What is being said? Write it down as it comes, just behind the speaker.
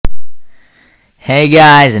Hey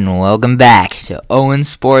guys, and welcome back to Owen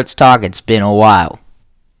Sports Talk. It's been a while,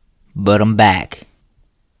 but I'm back.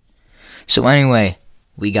 So anyway,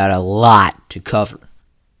 we got a lot to cover,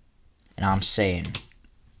 and I'm saying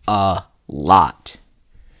a lot.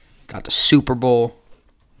 Got the Super Bowl,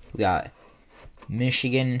 we got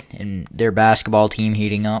Michigan and their basketball team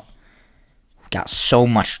heating up. We got so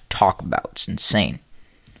much to talk about, it's insane.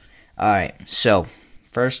 Alright, so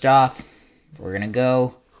first off, we're going to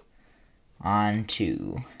go on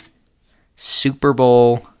to Super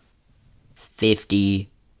Bowl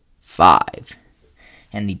 55.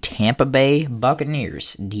 And the Tampa Bay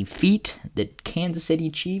Buccaneers defeat the Kansas City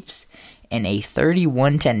Chiefs in a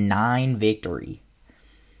 31-9 victory.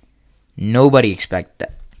 Nobody expected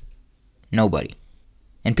that. Nobody.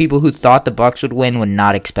 And people who thought the Bucs would win would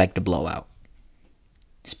not expect a blowout.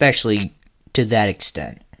 Especially to that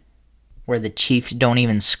extent, where the Chiefs don't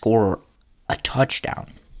even score a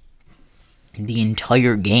touchdown the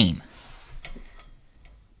entire game.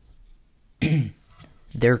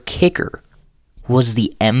 Their kicker was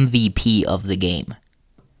the MVP of the game.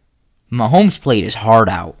 Mahomes played his heart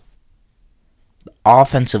out. The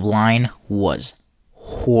offensive line was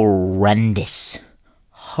horrendous.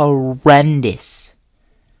 Horrendous.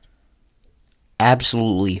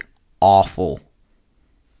 Absolutely awful.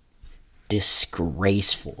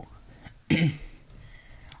 Disgraceful. I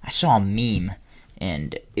saw a meme,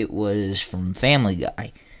 and it was from Family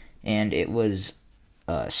Guy, and it was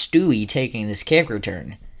Stewie taking this kick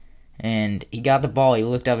return, and he got the ball, he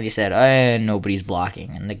looked up and he said, nobody's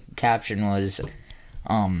blocking, and the caption was,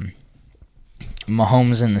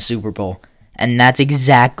 Mahomes in the Super Bowl, and that's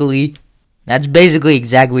basically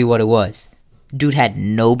exactly what it was. Dude had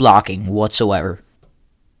no blocking whatsoever.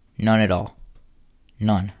 None at all.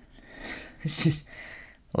 None. It's just,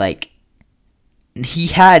 he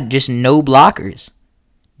had just no blockers.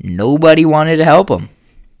 Nobody wanted to help him.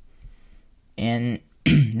 And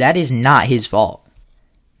that is not his fault.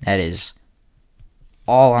 That is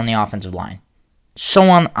all on the offensive line. So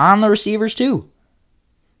on the receivers too.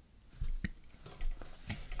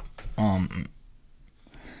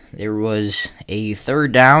 There was a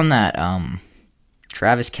third down that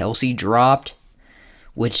Travis Kelce dropped,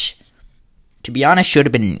 which, to be honest, should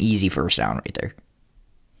have been an easy first down right there.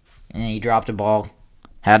 And he dropped the ball,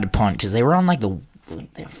 had to punt, because they were on the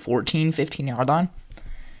 14, 15-yard line.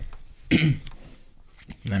 And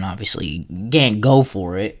obviously, you can't go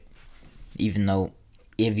for it, even though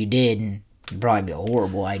if you did, it'd probably be a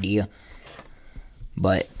horrible idea.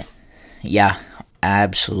 But, yeah,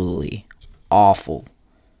 absolutely awful.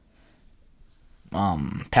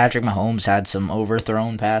 Patrick Mahomes had some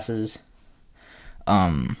overthrown passes.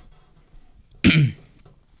 A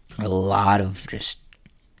lot of just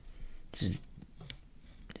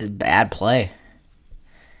bad play.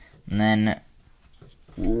 And then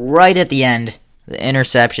right at the end, the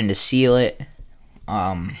interception to seal it.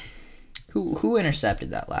 Who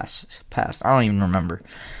intercepted that last pass? I don't even remember.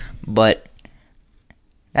 But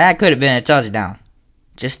that could have been a touchdown.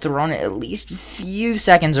 Just thrown it at least a few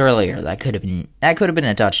seconds earlier. That could have been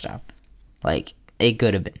a touchdown. It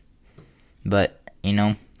could have been. But,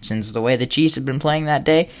 since the way the Chiefs have been playing that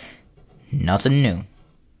day, nothing new.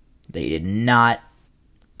 They did not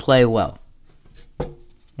play well.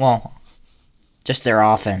 Well, just their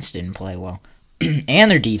offense didn't play well. And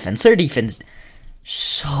their defense. Their defense,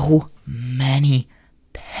 so many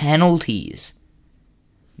penalties.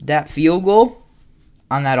 That field goal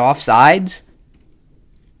on that offsides,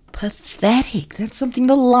 pathetic. That's something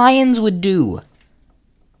the Lions would do.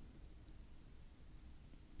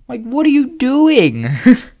 What are you doing?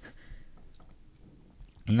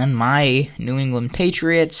 And then my New England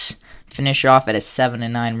Patriots finish off at a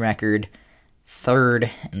 7-9 record,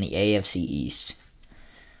 third in the AFC East.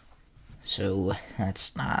 So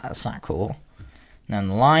that's not cool. And then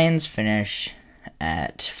the Lions finish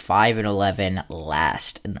at 5-11,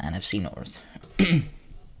 last in the NFC North.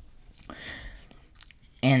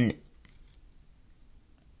 And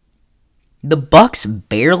the Bucs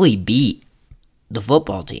barely beat the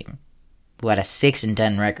football team, who had a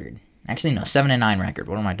 6-10 record. Actually, no, 7-9 record.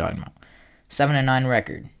 What am I talking about? 7-9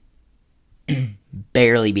 record.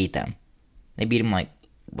 Barely beat them. They beat them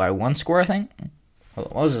by one score, I think.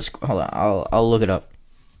 What was the score? Hold on, I'll look it up.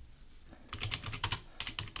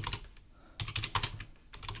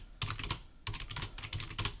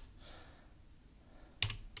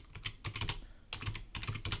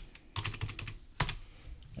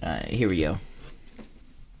 Here we go.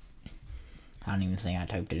 I don't even think I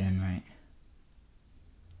typed it in right.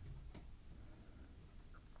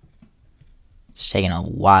 It's taking a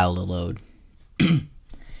while to load. And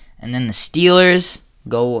then the Steelers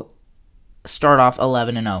go start off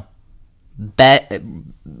 11-0. Bet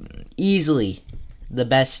easily the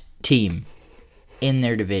best team in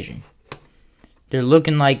their division. They're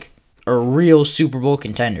looking like a real Super Bowl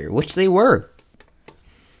contender, which they were.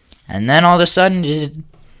 And then all of a sudden, just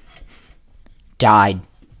died.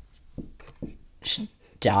 Just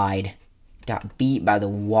died. Got beat by the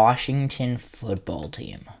Washington football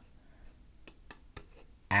team.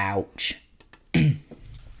 Ouch.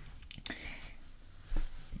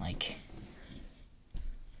 Like,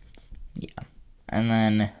 yeah. And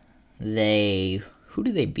then who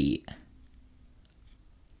did they beat?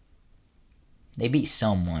 They beat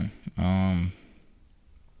someone. Who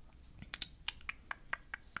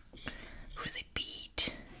did they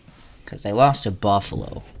beat? Because they lost to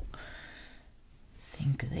Buffalo. I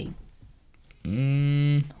think they...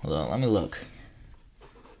 hold on, let me look.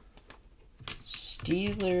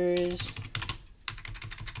 Steelers...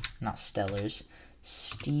 Not Stellars.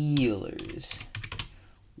 Steelers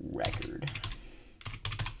record.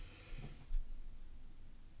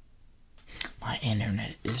 My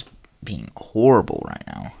internet is being horrible right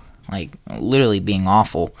now. Like, literally being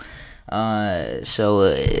awful.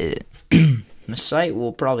 So the site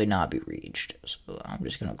will probably not be reached. So I'm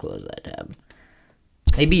just going to close that tab.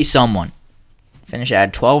 They beat someone. Finished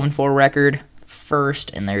at 12-4 record.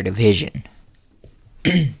 First in their division.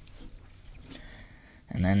 And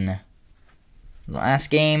then the last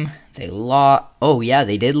game, they lost. Oh yeah,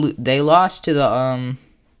 they did. They lost to the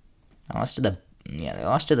they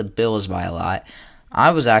lost to the Bills by a lot.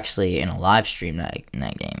 I was actually in a live stream that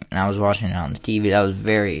game, and I was watching it on the TV. That was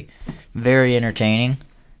very, very entertaining,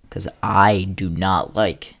 because I do not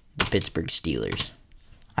like the Pittsburgh Steelers.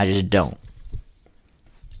 I just don't.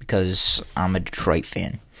 Because I'm a Detroit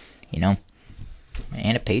fan, and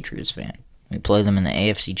a Patriots fan. We play them in the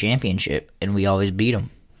AFC Championship, and we always beat them.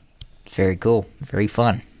 It's very cool. Very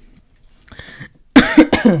fun.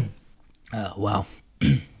 Wow.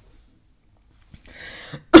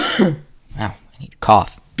 Wow, I need to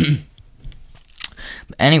cough. But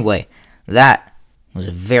anyway, that was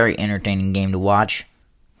a very entertaining game to watch.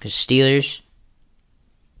 Because Steelers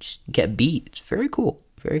just get beat. It's very cool.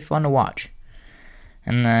 Very fun to watch.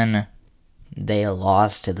 And then they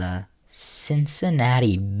lost to the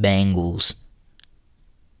Cincinnati Bengals.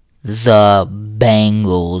 The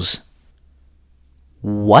Bengals.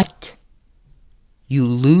 What? You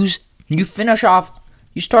lose? You finish off...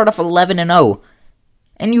 You start off 11-0.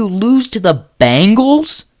 And you lose to the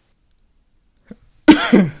Bengals?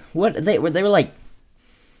 What? They were like...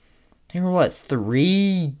 They were what?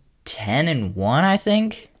 3-10-1, I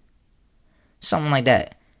think? Something like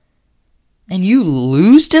that. And you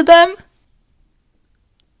lose to them?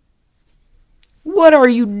 What are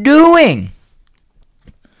you doing?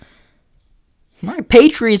 My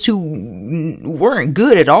Patriots, who weren't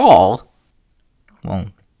good at all. Well,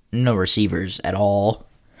 no receivers at all.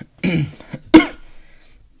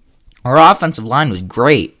 Our offensive line was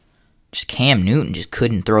great. Just Cam Newton just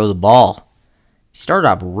couldn't throw the ball. He started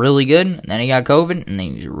off really good, and then he got COVID, and then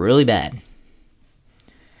he was really bad.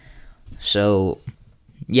 So,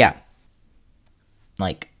 yeah.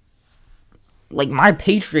 Like my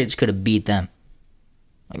Patriots could have beat them.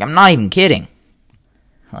 Like, I'm not even kidding.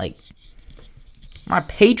 Like, my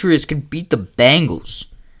Patriots could beat the Bengals.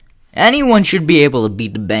 Anyone should be able to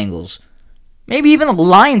beat the Bengals. Maybe even the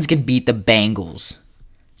Lions could beat the Bengals.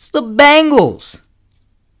 It's the Bengals.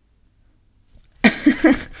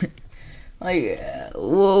 Like,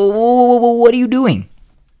 what are you doing?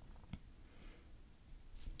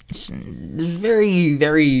 It's very,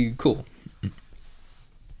 very cool.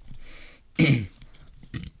 And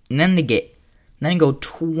then they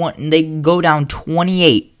go down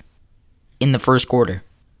 28 in the first quarter.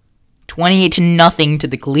 28-0 to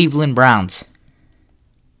the Cleveland Browns.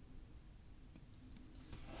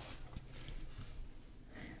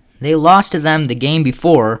 They lost to them the game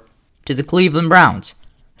before to the Cleveland Browns.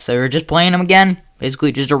 So they were just playing them again.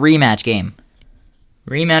 Basically just a rematch game.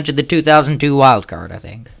 Rematch of the 2002 wild card, I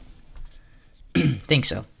think. Think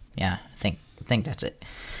so. Yeah, I think that's it.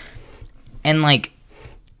 And like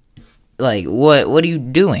what are you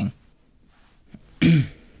doing?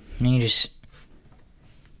 You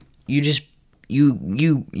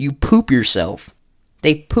poop yourself.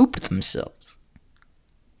 They pooped themselves.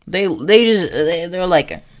 They're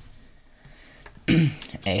like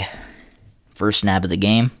hey, first snap of the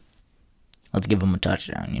game, let's give them a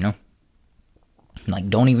touchdown, Like,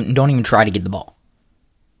 don't even try to get the ball.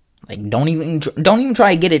 Like, don't even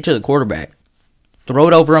try to get it to the quarterback. Throw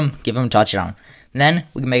it over him, give him a touchdown. Then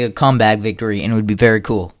we can make a comeback victory, and it would be very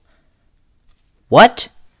cool. What?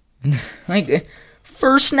 Like,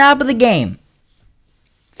 first snap of the game.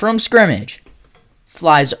 from scrimmage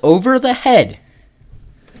flies over the head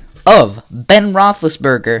of Ben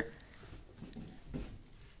Roethlisberger.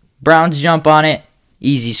 Browns jump on it.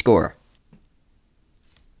 Easy score.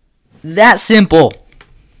 That simple.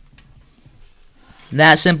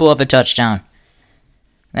 That simple of a touchdown.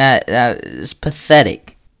 That is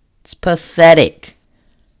pathetic. It's pathetic.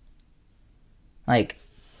 Like,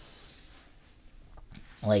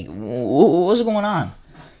 what's going on?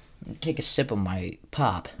 Take a sip of my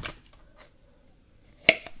pop.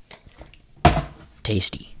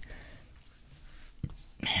 Tasty.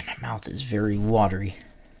 Man, my mouth is very watery.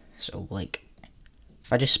 So, like,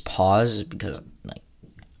 if I just pause, it's because, like,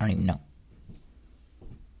 I don't even know.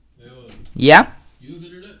 Yeah? You have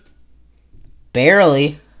internet?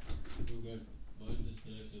 Barely. Okay. Mine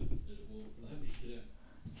disconnected. It won't let me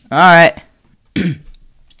connect. Alright.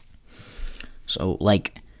 So,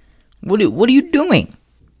 like, what are you doing?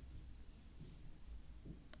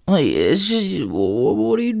 Like, it's just,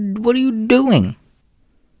 what are you doing?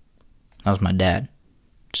 That was my dad.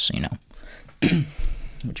 Just so you know.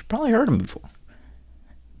 But you probably heard him before.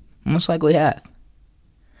 Most likely have.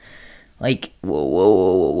 Like,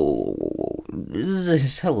 whoa. This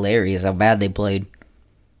is hilarious how bad they played.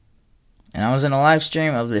 And I was in a live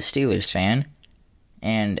stream of the Steelers fan.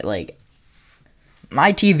 And, like,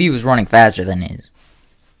 my TV was running faster than his.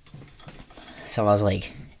 So I was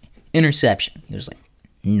like, interception. He was like,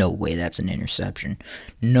 no way that's an interception.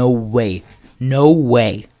 No way.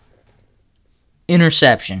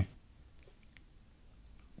 Interception.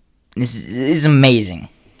 This is amazing.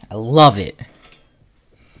 I love it.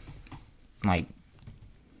 Like,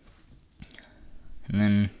 and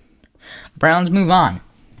then Browns move on.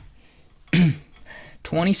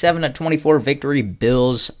 27-24 victory,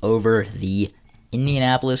 Bills over the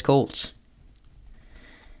Indianapolis Colts.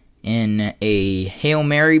 In a Hail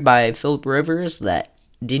Mary by Phillip Rivers that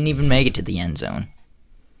didn't even make it to the end zone.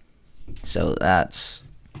 So that's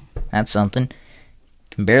something.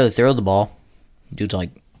 Can barely throw the ball. Dude's like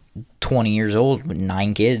 20 years old with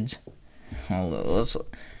 9 kids. The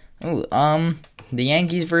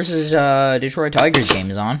Yankees versus Detroit Tigers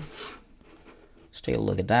game is on. Let's take a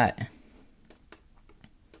look at that.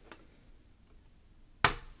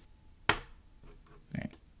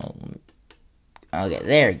 Okay,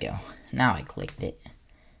 there we go. Now I clicked it.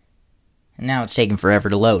 And now it's taking forever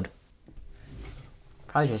to load.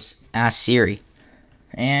 Probably just ask Siri.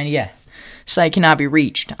 And yeah, site cannot be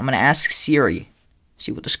reached. I'm going to ask Siri.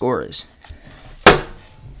 See what the score is.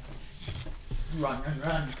 Run.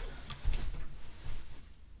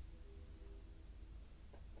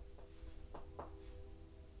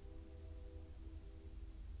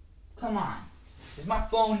 Come on. Is my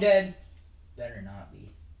phone dead? Better not be.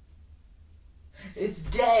 It's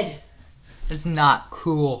dead. That's not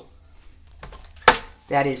cool.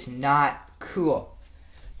 That is not cool.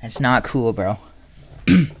 That's not cool, bro.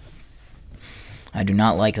 I do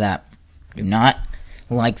not like that. Do not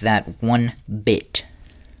like that one bit.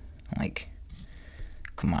 Like,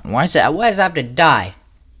 come on. Why does it have to die?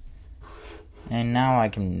 And now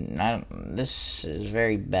this is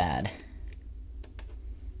very bad.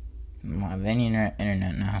 I don't have any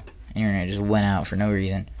internet now. Internet just went out for no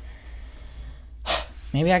reason.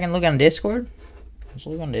 Maybe I can look on Discord? Let's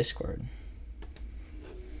look on Discord.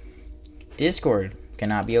 Discord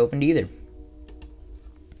cannot be opened either.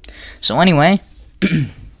 So anyway,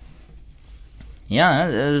 yeah,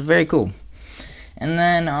 that was very cool. And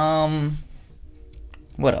then,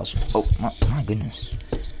 what else? Oh, my goodness.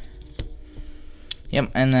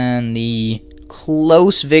 Yep, and then the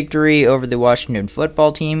close victory over the Washington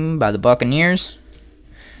football team by the Buccaneers,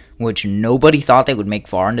 which nobody thought they would make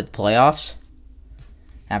far into the playoffs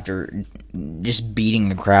after just beating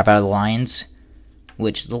the crap out of the Lions,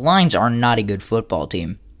 which the Lions are not a good football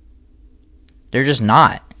team. They're just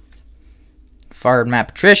not. Fired Matt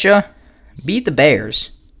Patricia, beat the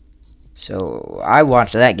Bears. So I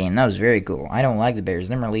watched that game. That was very cool. I don't like the Bears.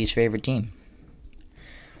 They're my least favorite team.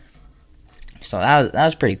 So that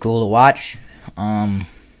was pretty cool to watch. Come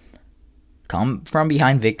from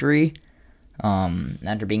behind victory.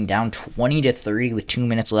 After being down 20-30 with 2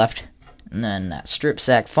 minutes left. And then that strip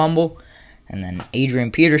sack fumble. And then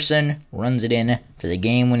Adrian Peterson runs it in for the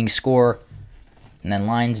game-winning score. And then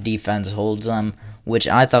Lions defense holds them, which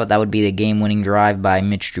I thought that would be the game-winning drive by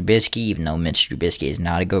Mitch Trubisky, even though Mitch Trubisky is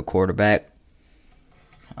not a good quarterback.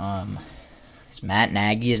 Matt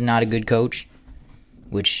Nagy is not a good coach,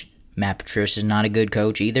 which Matt Patricia is not a good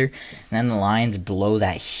coach either. And then the Lions blow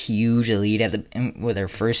that huge lead with their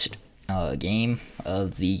first game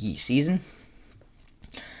of the season.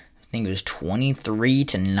 I think it was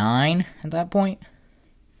 23-9 at that point.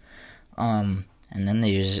 And And then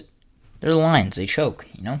their lines, they choke,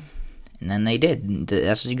 And then they did.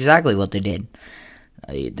 That's exactly what they did.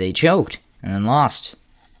 They choked and then lost.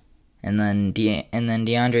 And then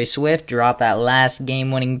DeAndre Swift dropped that last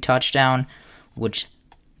game-winning touchdown, which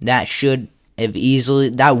that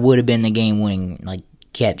would have been the game-winning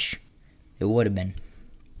catch. It would have been.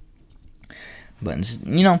 But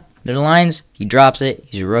their lines, he drops it.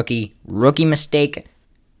 He's a rookie. Rookie mistake.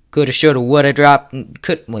 Coulda, shoulda, woulda dropped.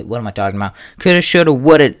 Wait, what am I talking about? Coulda, shoulda,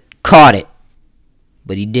 woulda caught it,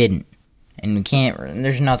 but he didn't. And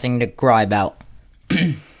there's nothing to cry about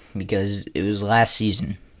because it was last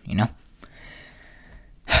season, And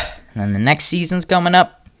then the next season's coming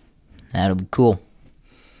up. That'll be cool.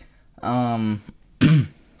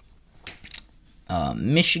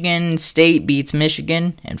 Michigan State beats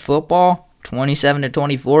Michigan in football,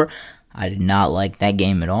 27-24. I did not like that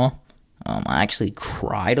game at all. I actually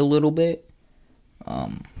cried a little bit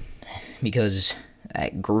because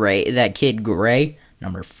that kid Gray,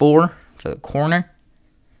 number 4 for the corner,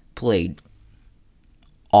 played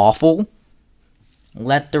awful.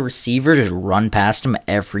 Let the receiver just run past him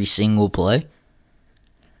every single play.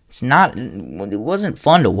 It wasn't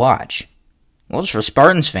fun to watch. Well, it was for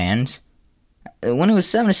Spartans fans. When it was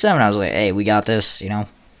 7-7, I was like, hey, we got this, no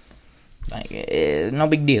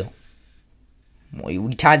big deal.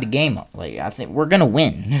 We tied the game up. I think we're gonna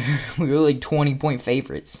win. We were 20-point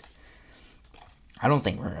favorites. I don't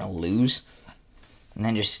think we're gonna lose. And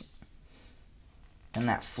then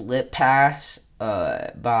that flip pass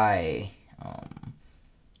by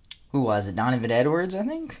who was it? Donovan Edwards, I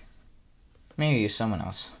think. Maybe it was someone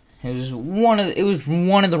else. It was one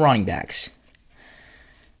of the running backs.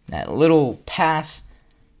 That little pass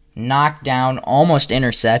knocked down, almost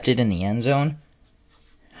intercepted in the end zone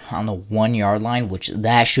on the 1-yard line, which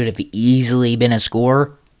that should have easily been a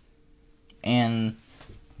score. And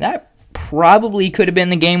that probably could have been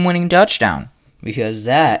the game-winning touchdown, because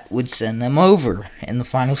that would send them over in the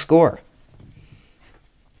final score.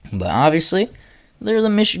 But obviously, they're the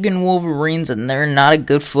Michigan Wolverines, and they're not a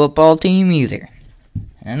good football team either.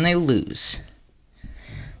 And they lose.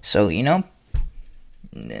 So,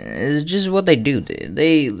 it's just what they do.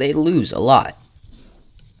 They lose a lot.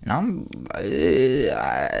 And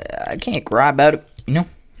I can't cry about it,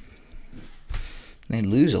 They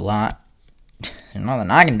lose a lot. There's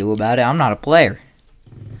nothing I can do about it. I'm not a player.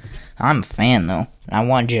 I'm a fan, though. And I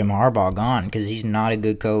want Jim Harbaugh gone because he's not a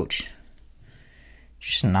good coach.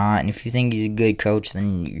 Just not. And if you think he's a good coach,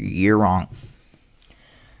 then you're wrong.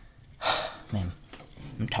 Man,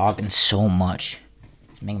 I'm talking so much.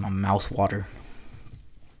 It's making my mouth water.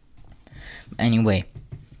 Anyway,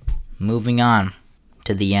 moving on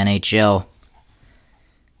to the NHL.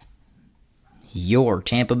 Your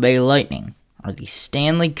Tampa Bay Lightning are the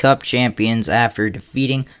Stanley Cup champions after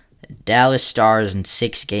defeating the Dallas Stars in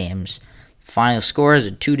 6 games. The final score is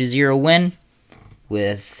a 2-0 win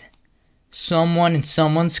with someone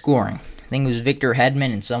scoring. I think it was Victor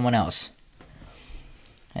Hedman and someone else.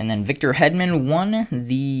 And then Victor Hedman won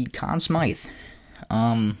the Conn Smythe.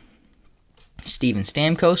 Steven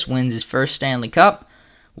Stamkos wins his first Stanley Cup,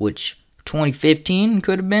 which 2015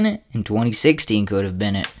 could have been it, and 2016 could have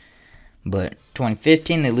been it. But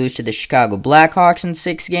 2015, they lose to the Chicago Blackhawks in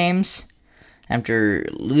 6 games after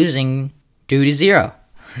losing 2-0.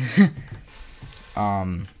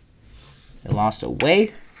 They lost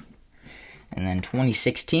away. And then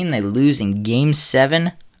 2016, they lose in Game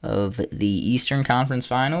 7 of the Eastern Conference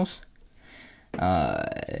Finals.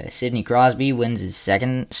 Sidney Crosby wins his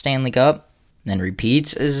second Stanley Cup, then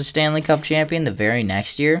repeats as a Stanley Cup champion the very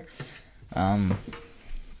next year.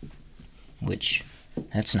 Which,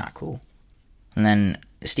 that's not cool. And then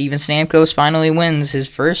Steven Stamkos finally wins his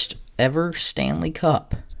first ever Stanley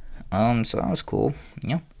Cup. So that was cool.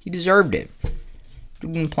 He deserved it.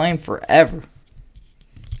 He'd been playing forever.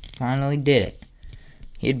 Finally did it.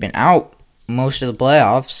 He had been out most of the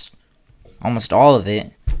playoffs, almost all of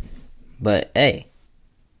it. But hey,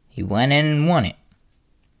 he went in and won it.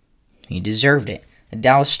 He deserved it. The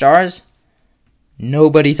Dallas Stars,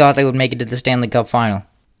 nobody thought they would make it to the Stanley Cup final.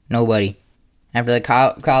 Nobody. After the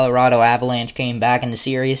Colorado Avalanche came back in the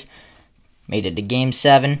series, made it to Game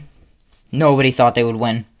 7, nobody thought they would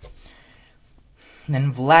win. And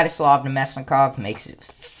then Vladislav Namestnikov makes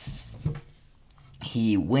it.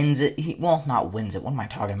 He wins it. Not wins it. What am I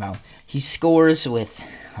talking about? He scores with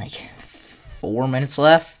 4 minutes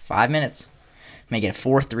left. 5 minutes. Make it a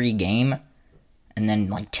 4-3 game. And then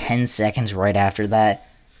 10 seconds right after that,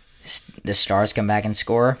 the Stars come back and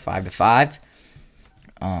score 5-5.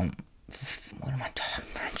 What am I talking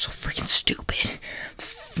about? I'm so freaking stupid.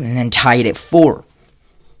 And then tie it at 4.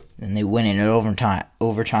 Then they win it in overtime.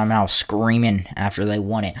 Overtime, I was screaming after they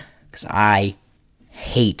won it because I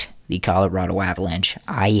hate the Colorado Avalanche.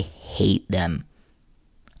 I hate them.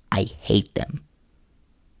 I hate them.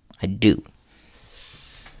 I do.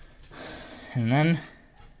 And then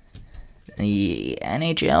the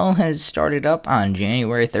NHL has started up on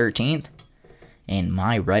January 13th, and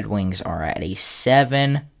my Red Wings are at a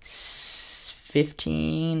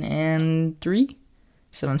 7-15-3,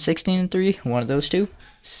 7-16-3, one of those two,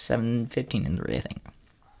 7-15-3, I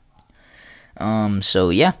think. So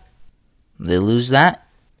yeah, they lose that.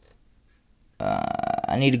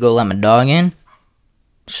 I need to go let my dog in.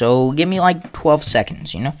 So give me like 12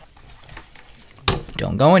 seconds, you know?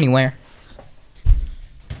 Don't go anywhere.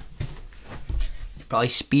 Probably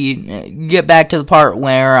get back to the part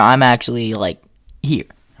where I'm actually like here.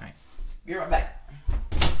 Alright. Be right back.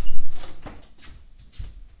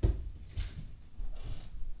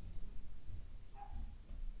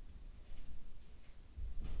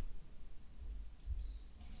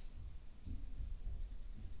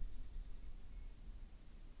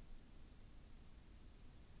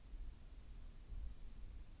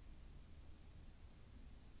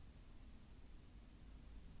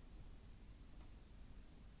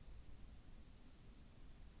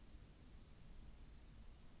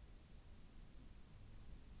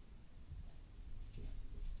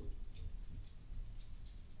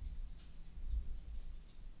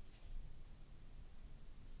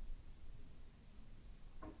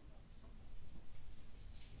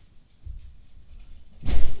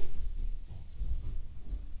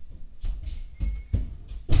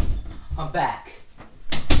 I'm back.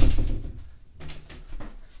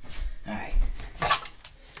 Alright.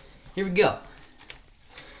 Here we go.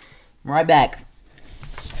 I'm right back.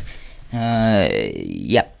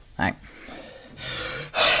 Yep. Alright.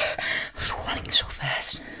 I was running so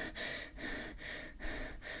fast.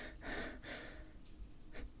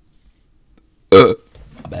 My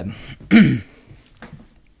bad.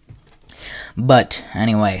 But,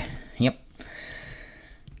 anyway. Yep.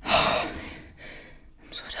 I'm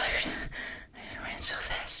so tired. I ran so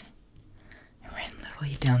fast. I ran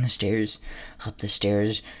literally down the stairs, up the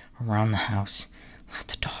stairs, around the house, let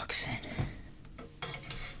the dogs in.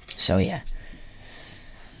 So, yeah.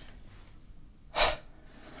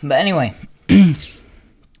 But anyway.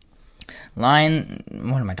 What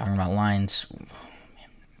am I talking about? Lions. Oh, man.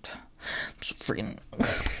 I'm so freaking...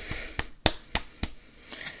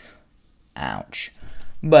 Ouch.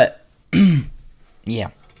 But, yeah.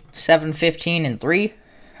 7-15-3.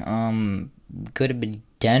 Could have been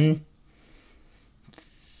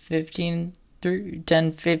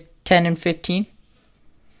 10-15.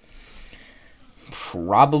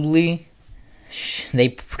 Probably. They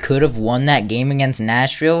could have won that game against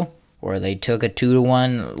Nashville, or they took a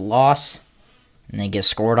 2-1 loss, and they get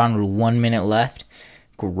scored on with 1 minute left.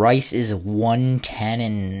 Grice is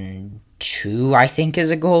 1-10-2, I think, as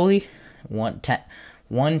a goalie.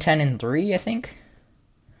 1-10-3, I think.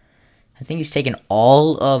 I think he's taken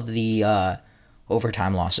all of the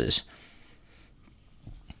overtime losses.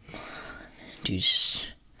 Dude's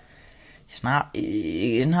he's not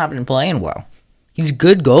been playing well. He's a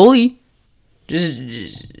good goalie.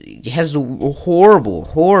 He has the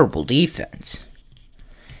horrible defense.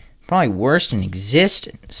 Probably worst in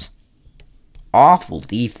existence. Awful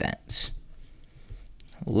defense.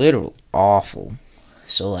 Literal awful.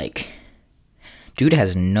 So, like, dude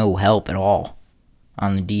has no help at all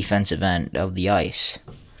on the defensive end of the ice.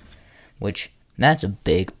 Which, that's a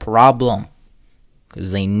big problem.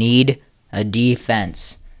 Because they need a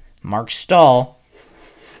defense. Mark Stahl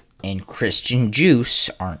and Christian Juice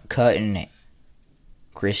aren't cutting it.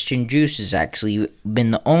 Christian Juice has actually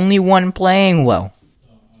been the only one playing well.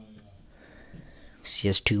 He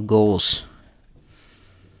has 2 goals.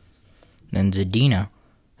 Then Zadina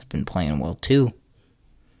has been playing well too.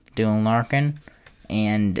 Dylan Larkin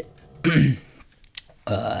and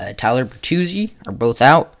Tyler Bertuzzi are both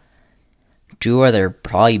out. 2 of their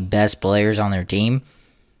probably best players on their team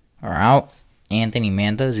are out. Anthony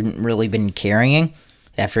Mantha has really been carrying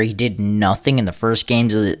after he did nothing in the first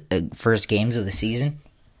games of the season.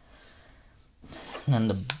 And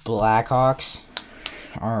the Blackhawks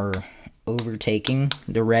are overtaking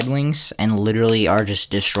the Red Wings and literally are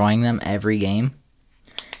just destroying them every game.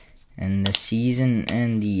 And the season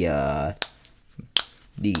and the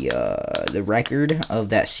record of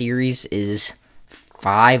that series is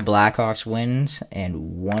 5 Blackhawks wins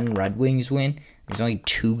and 1 Red Wings win. There's only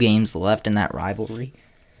 2 games left in that rivalry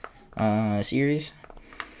series.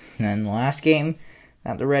 And then the last game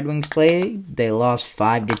that the Red Wings played, they lost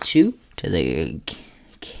 5-2 to the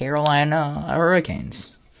Carolina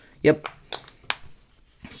Hurricanes. Yep.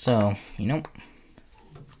 So,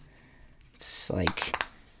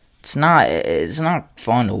 it's not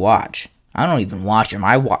fun to watch. I don't even watch them.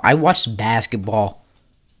 I watch basketball.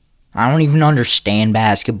 I don't even understand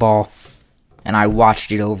basketball, and I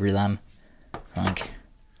watched it over them. I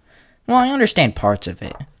understand parts of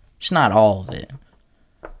it, just not all of it.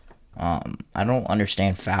 I don't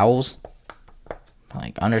understand fouls.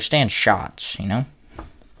 Understand shots,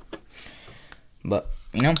 But,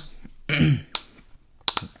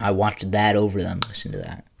 I watched that over them. Listen to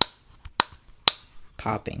that.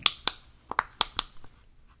 Popping.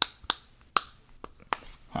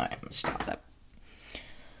 Alright, I'm gonna stop that.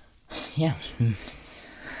 Yeah.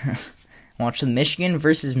 Watch the Michigan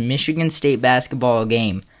versus Michigan State basketball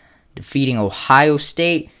game, defeating Ohio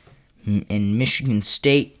State and Michigan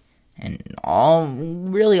State and all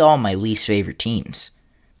my least favorite teams.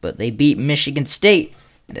 But they beat Michigan State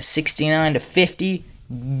at a 69-50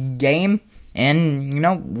 game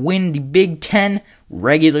and, win the Big Ten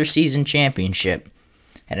regular season championship.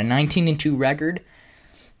 At a 19-2 record,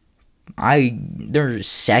 they're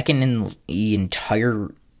second in the entire,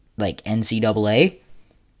 NCAA.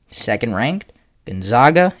 Second ranked.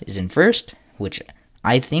 Gonzaga is in first, which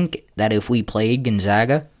I think that if we played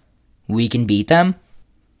Gonzaga, we can beat them.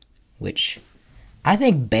 Which I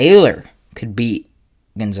think Baylor could beat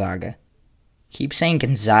Gonzaga. Keep saying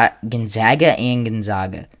Gonzaga and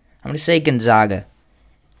Gonzaga. I'm going to say Gonzaga,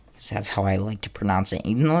 because that's how I like to pronounce it,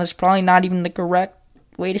 even though it's probably not even the correct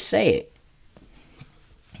way to say it.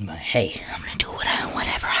 But hey, I'm going to do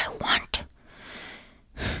whatever I want.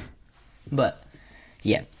 But,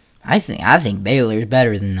 yeah, I think Baylor is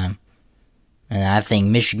better than them. And I think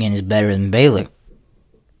Michigan is better than Baylor.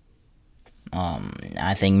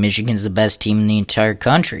 I think Michigan's the best team in the entire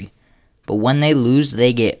country. But when they lose,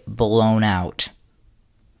 they get blown out.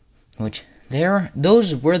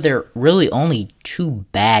 Those were their really only two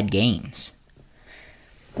bad games.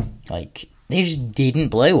 They just didn't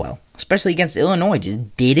play well. Especially against Illinois,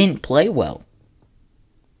 just didn't play well.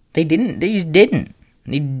 They just didn't.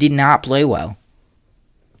 They did not play well.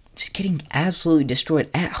 Just getting absolutely destroyed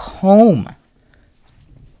at home.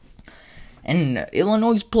 And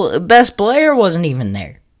Illinois' best player wasn't even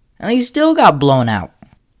there. And he still got blown out.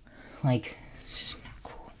 It's not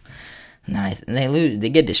cool. And they lose. They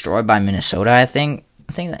get destroyed by Minnesota, I think.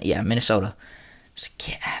 Minnesota. Just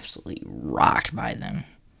get absolutely rocked by them.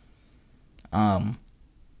 That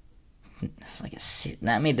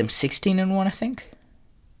made them 16-1, I think.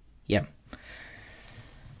 Yeah.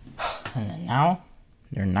 And then now,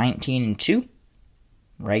 they're 19-2.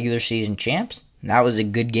 Regular season champs. That was a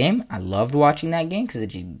good game. I loved watching that game because it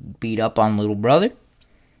just beat up on Little Brother.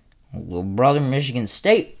 Little Brother, Michigan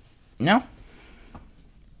State. How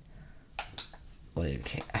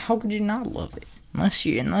could you not love it? Unless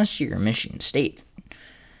you're a Michigan State.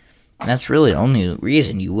 That's really the only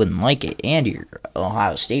reason you wouldn't like it, and you're an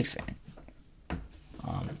Ohio State fan.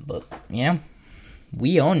 But,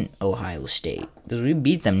 we own Ohio State because we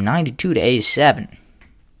beat them 92-87.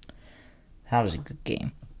 That was a good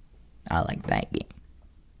game. I liked that game.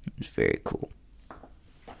 It was very cool.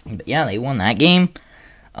 But yeah, they won that game.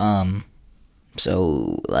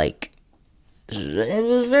 So, it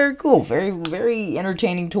was very cool. Very, very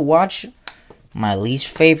entertaining to watch. My least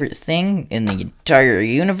favorite thing in the entire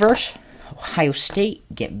universe, Ohio State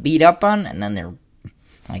get beat up on, and then they're,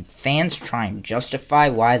 fans try and justify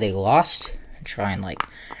why they lost. Try and,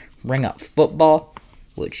 bring up football,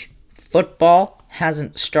 which football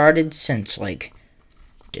hasn't started since,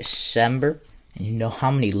 December. And you know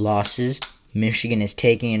how many losses Michigan is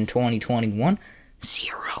taking in 2021?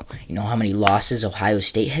 0. You know how many losses Ohio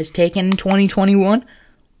State has taken in 2021?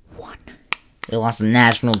 1. They lost the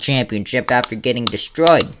national championship after getting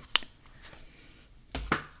destroyed.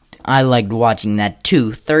 I liked watching that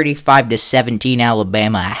too. 35-17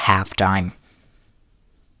 Alabama at halftime.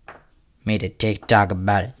 Made a TikTok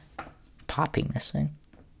about it. Popping this thing.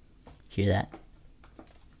 Hear that?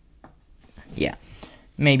 Yeah.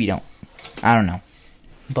 Maybe don't. I don't know.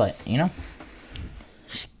 But, you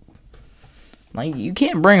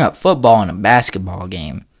can't bring up football in a basketball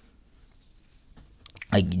game.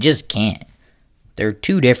 You just can't. They're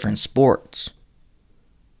two different sports.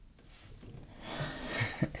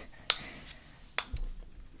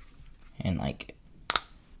 And,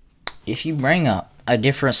 if you bring up a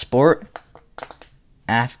different sport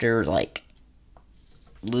after,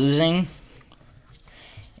 losing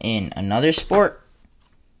in another sport,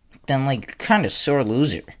 then, you're kind of sore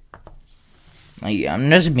loser.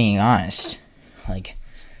 I'm just being honest. And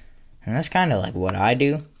that's kind of, what I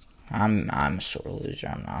do. I'm a sore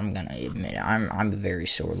loser. I'm gonna admit it. I'm a very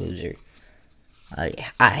sore loser. I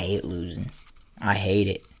hate losing. I hate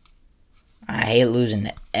it. I hate losing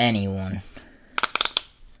to anyone.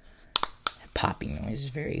 Popping noise is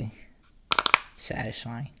very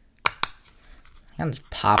satisfying. I can just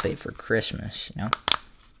pop it for Christmas, you know?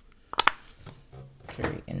 It's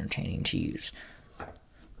very entertaining to use.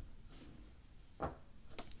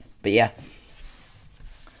 But yeah.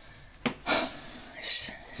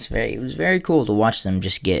 It was very cool to watch them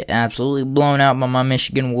just get absolutely blown out by my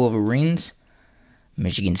Michigan Wolverines.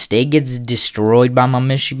 Michigan State gets destroyed by my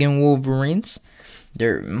Michigan Wolverines.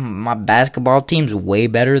 My basketball team's way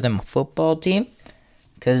better than my football team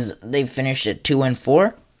because they finished at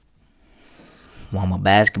 2-4. While my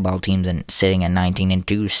basketball team's sitting at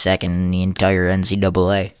 19-2, second in the entire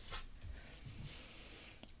NCAA.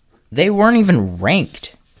 They weren't even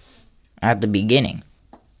ranked at the beginning.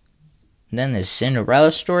 Then this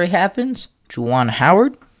Cinderella story happens. Juwan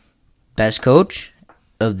Howard, best coach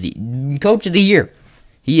of the year.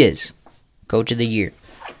 He is coach of the year.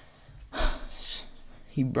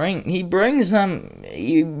 He brought them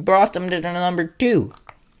to the number 2,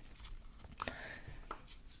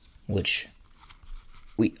 which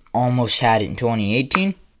we almost had it in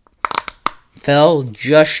 2018. Fell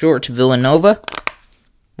just short to Villanova,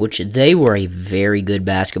 which they were a very good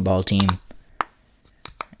basketball team.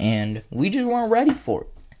 And we just weren't ready for it.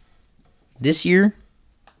 This year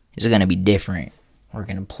is going to be different. We're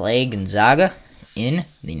going to play Gonzaga in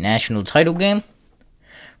the national title game.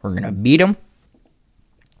 We're going to beat them.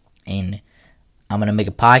 And I'm going to make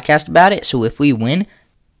a podcast about it. So if we win,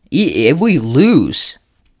 if we lose,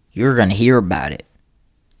 you're going to hear about it.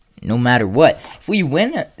 No matter what. If we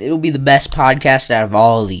win, it'll be the best podcast out of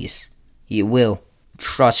all of these. It will.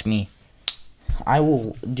 Trust me. I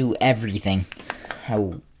will do everything. I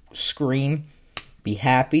will scream, be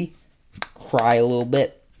happy, cry a little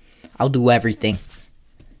bit. I'll do everything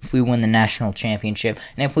if we win the national championship.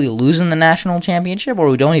 And if we lose in the national championship, or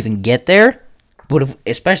we don't even get there, but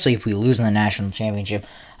especially if we lose in the national championship,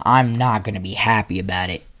 I'm not going to be happy about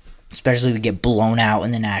it. Especially if we get blown out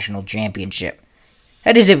in the national championship.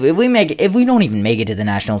 That is, if we don't even make it to the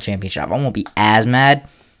national championship, I won't be as mad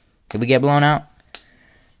if we get blown out.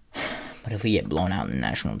 But if we get blown out in the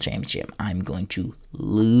national championship, I'm going to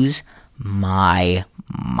lose my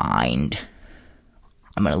mind.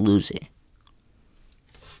 I'm going to lose it.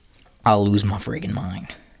 I'll lose my friggin'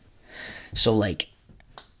 mind. So,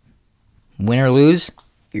 win or lose,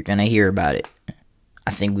 you're going to hear about it.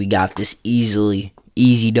 I think we got this easily.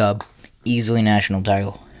 Easy dub. Easily national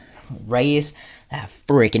title. Raise that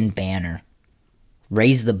frickin' banner.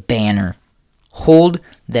 Raise the banner. Hold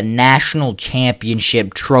the national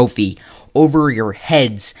championship trophy over your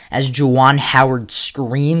heads as Juwan Howard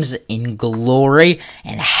screams in glory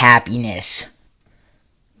and happiness.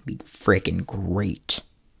 Be freaking great.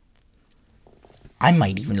 I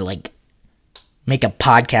might even make a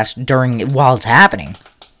podcast while it's happening.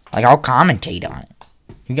 I'll commentate on it.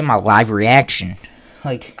 You get my live reaction.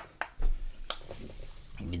 It'd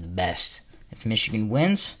be the best. If Michigan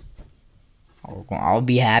wins, I'll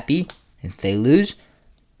be happy. If they lose,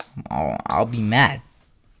 I'll be mad.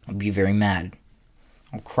 I'll be very mad.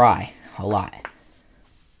 I'll cry a lot.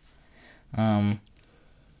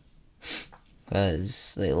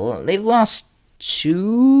 Because they've lost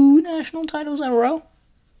 2 national titles in a row.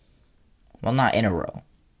 Well, not in a row,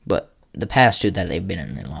 but the past 2 that they've been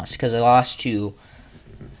in, they lost. Because they lost to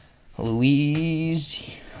Louisville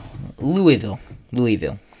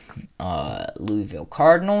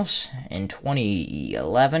Cardinals in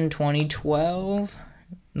 2011, 2012,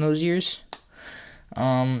 those years.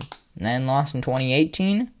 And then lost in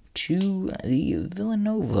 2018 to the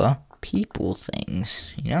Villanova People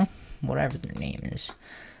things, whatever their name is.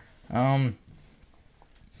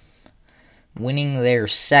 Winning their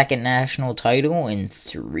second national title in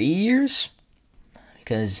 3 years,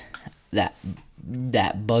 because that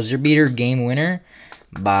buzzer beater game winner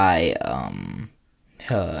by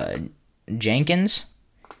Jenkins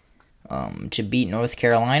to beat North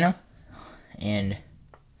Carolina, and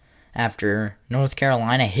after North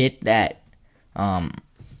Carolina hit that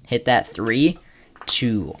 3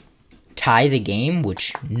 to tie the game,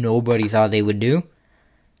 which nobody thought they would do,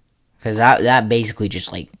 because that basically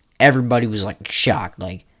just everybody was shocked,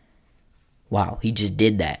 wow, he just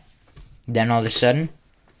did that. Then all of a sudden,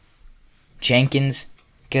 Jenkins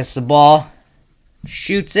gets the ball,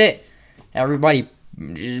 shoots it. Everybody,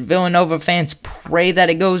 Villanova fans, pray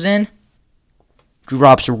that it goes in.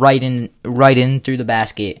 Drops right in through the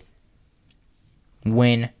basket.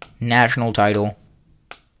 Win national title.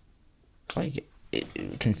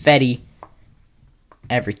 Confetti,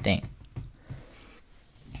 everything.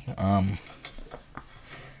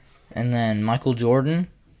 And then Michael Jordan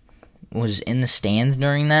was in the stands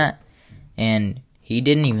during that, and he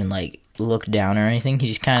didn't even like look down or anything. He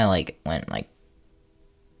just kind of like went like,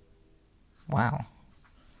 wow,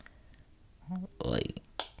 like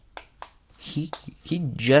he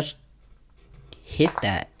just hit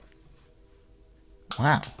that.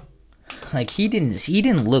 Wow, like he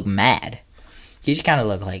didn't look mad. He just kind of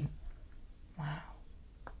looked like, wow.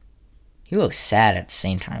 He looked sad at the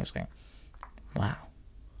same time. He was like, wow,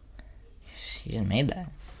 he just made that.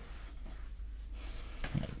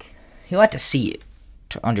 Like, he'll have to see it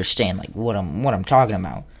to understand like what I'm talking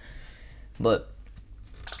about. But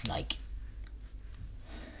like,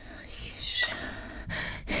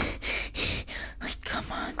 come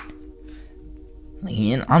on.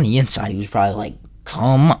 Like, on the inside, he was probably like,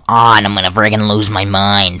 come on, I'm gonna friggin' lose my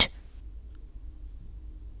mind.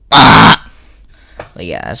 Ah! Like,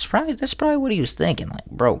 yeah, that's probably what he was thinking. Like,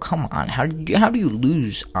 bro, come on, how do you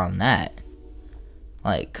lose on that?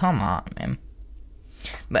 Like, come on, man.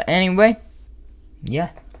 But anyway,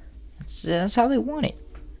 yeah, that's how they won it.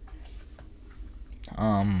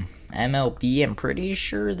 MLB, I'm pretty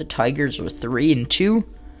sure the Tigers were 3-2.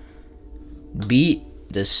 Beat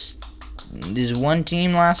this one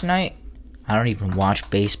team last night. I don't even watch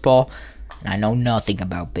baseball, and I know nothing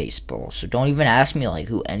about baseball, so don't even ask me like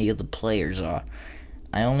who any of the players are.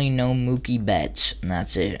 I only know Mookie Betts, and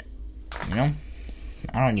that's it. You know,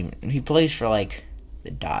 he plays for like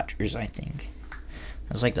the Dodgers, I think.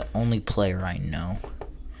 That's like the only player I know.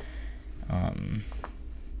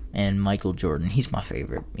 And Michael Jordan, he's my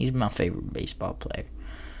favorite. He's my favorite baseball player.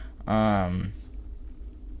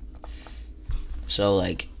 So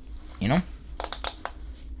like, you know.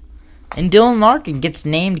 And Dylan Larkin gets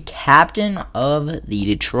named captain of the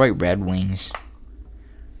Detroit Red Wings.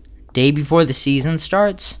 Day before the season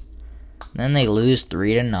starts, then they lose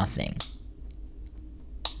 3-0.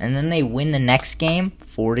 And then they win the next game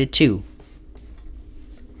 4-2.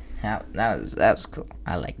 That was cool.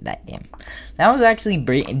 I like that game. That was actually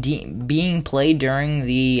being played during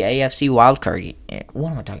the AFC wildcard.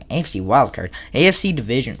 What am I talking? AFC wildcard. AFC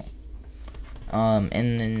divisional. And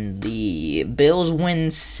then the Bills win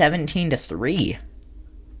 17-3.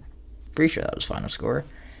 Pretty sure that was final score.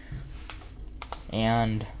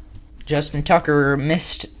 And Justin Tucker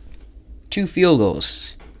missed 2 field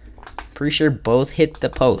goals. Pretty sure both hit the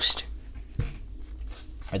post.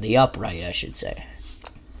 Or the upright, I should say.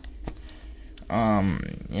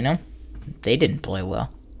 You know, they didn't play well.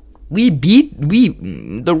 The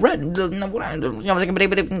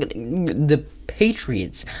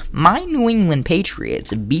Patriots, my New England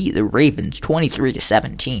Patriots beat the Ravens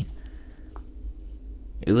 23-17.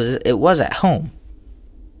 It was at home.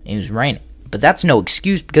 It was raining, but that's no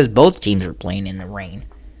excuse because both teams were playing in the rain.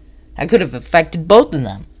 That could have affected both of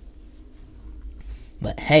them.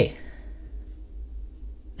 But hey,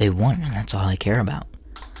 they won, and that's all I care about.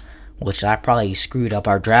 Which I probably screwed up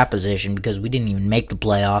our draft position because we didn't even make the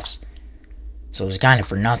playoffs. So it was kind of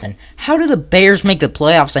for nothing. How do the Bears make the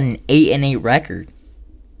playoffs on an 8-8 record?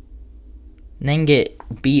 And then get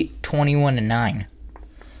beat 21-9.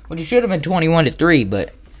 Which it should have been 21-3,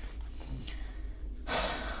 but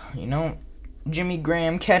you know, Jimmy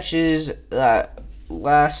Graham catches that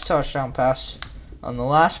last touchdown pass on the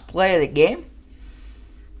last play of the game.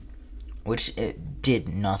 Which it did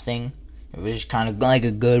nothing. It was kind of like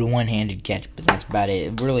a good one-handed catch, but that's about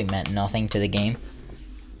it. It really meant nothing to the game.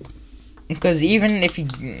 Because even if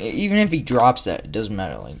he drops that, it doesn't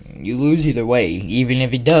matter. Like, you lose either way, even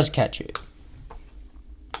if he does catch it.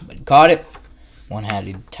 But he caught it,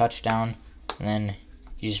 one-handed touchdown, and then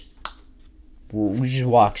he just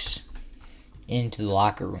walks into the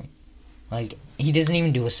locker room. Like, he doesn't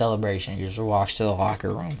even do a celebration. He just walks to the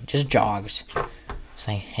locker room, just jogs. It's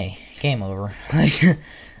like, hey, game over. Like,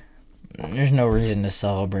 there's no reason to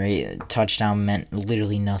celebrate. A touchdown meant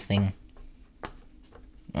literally nothing.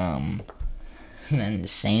 And then the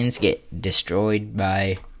Saints get destroyed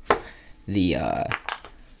by the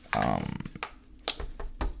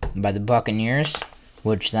Buccaneers,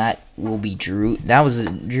 which that will be that was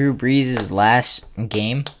Drew Brees' last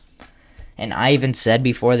game. And I even said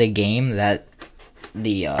before the game that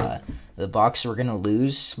the Bucs were gonna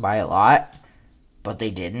lose by a lot, but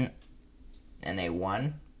they didn't, and they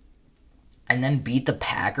won. And then beat the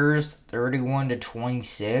Packers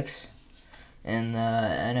 31-26 in the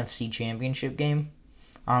NFC Championship game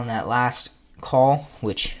on that last call,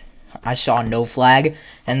 which I saw no flag,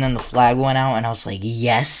 and then the flag went out, and I was like,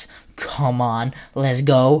 yes, come on, let's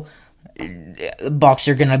go. The Bucs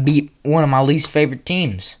are gonna beat one of my least favorite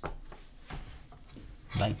teams.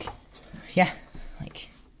 Like, yeah, like,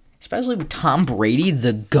 especially with Tom Brady,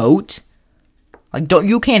 the GOAT. Like,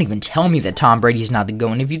 you can't even tell me that Tom Brady's not the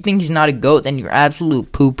GOAT. And if you think he's not a GOAT, then you're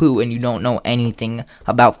absolute poo-poo and you don't know anything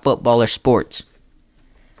about football or sports.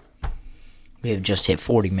 We have just hit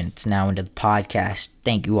 40 minutes now into the podcast.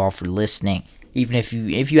 Thank you all for listening. Even if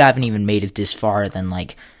you haven't even made it this far, then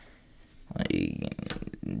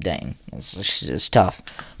dang, it's tough.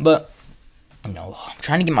 But I'm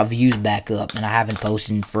trying to get my views back up, and I haven't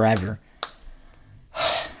posted in forever.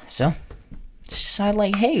 So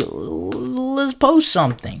decided hey, let's post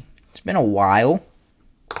something. It's been a while.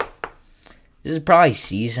 This is probably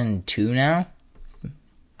season 2 now.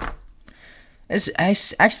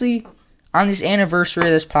 It's actually. On this anniversary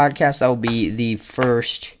of this podcast, that'll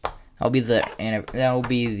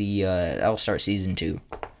start season 2.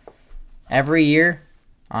 Every year,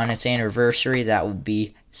 on its anniversary, that'll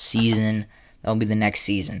be the next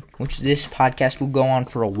season. Which this podcast will go on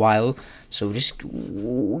for a while, so just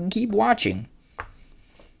keep watching.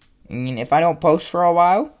 I mean, if I don't post for a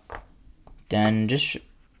while, then just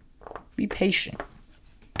be patient.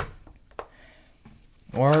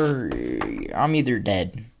 Or I'm either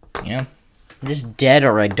dead, I'm just dead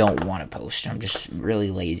or I don't want to post. I'm just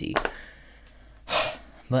really lazy.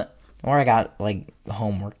 Or I got,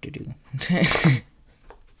 homework to do.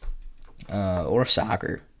 Or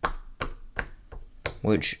soccer.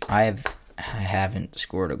 Which I haven't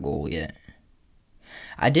scored a goal yet.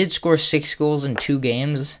 I did score 6 goals in 2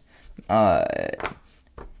 games.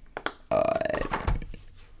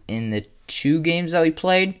 In the 2 games that we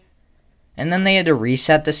played. And then they had to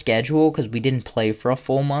reset the schedule because we didn't play for a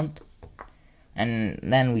full month. And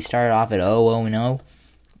then we started off at 0-0.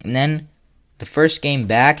 And then the first game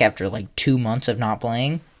back after 2 months of not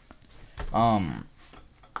playing,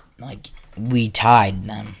 we tied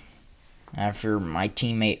them. After my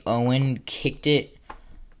teammate Owen kicked it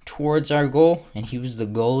towards our goal, and he was the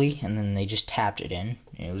goalie, and then they just tapped it in.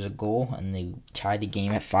 And it was a goal, and they tied the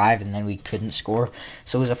game at 5, and then we couldn't score.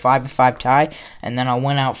 So it was a 5-5 tie. And then I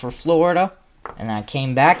went out for Florida, and I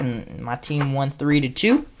came back, and my team won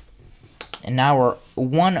 3-2. And now we're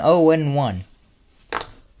 1-0-1.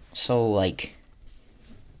 So,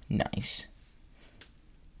 nice.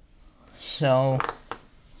 So,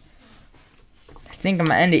 I think I'm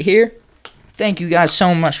going to end it here. Thank you guys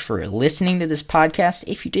so much for listening to this podcast.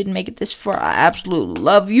 If you didn't make it this far, I absolutely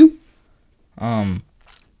love you. Mwah.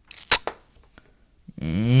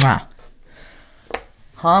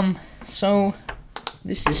 So,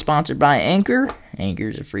 this is sponsored by Anchor. Anchor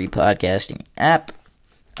is a free podcasting app.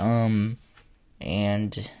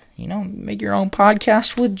 And, make your own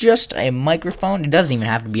podcast with just a microphone. It doesn't even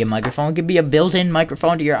have to be a microphone. It could be a built-in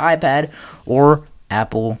microphone to your iPad or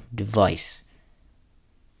Apple device.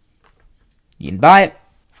 You can buy it.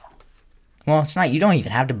 Well, it's not. You don't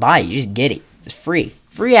even have to buy it. You just get it. It's free.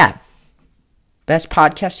 Free app. Best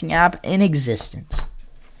podcasting app in existence.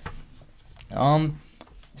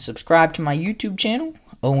 Subscribe to my YouTube channel,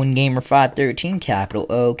 Owen Gamer 513, capital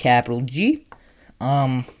O, capital G.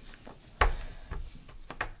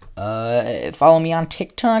 Follow me on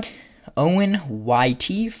TikTok,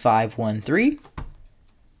 OwenYT513.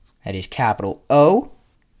 That is capital O,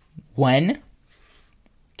 when,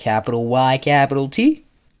 capital Y, capital T,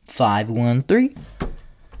 513.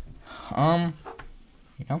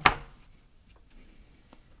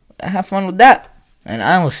 Have fun with that. And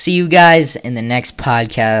I will see you guys in the next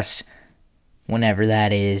podcast, whenever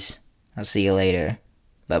that is. I'll see you later.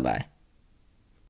 Bye-bye.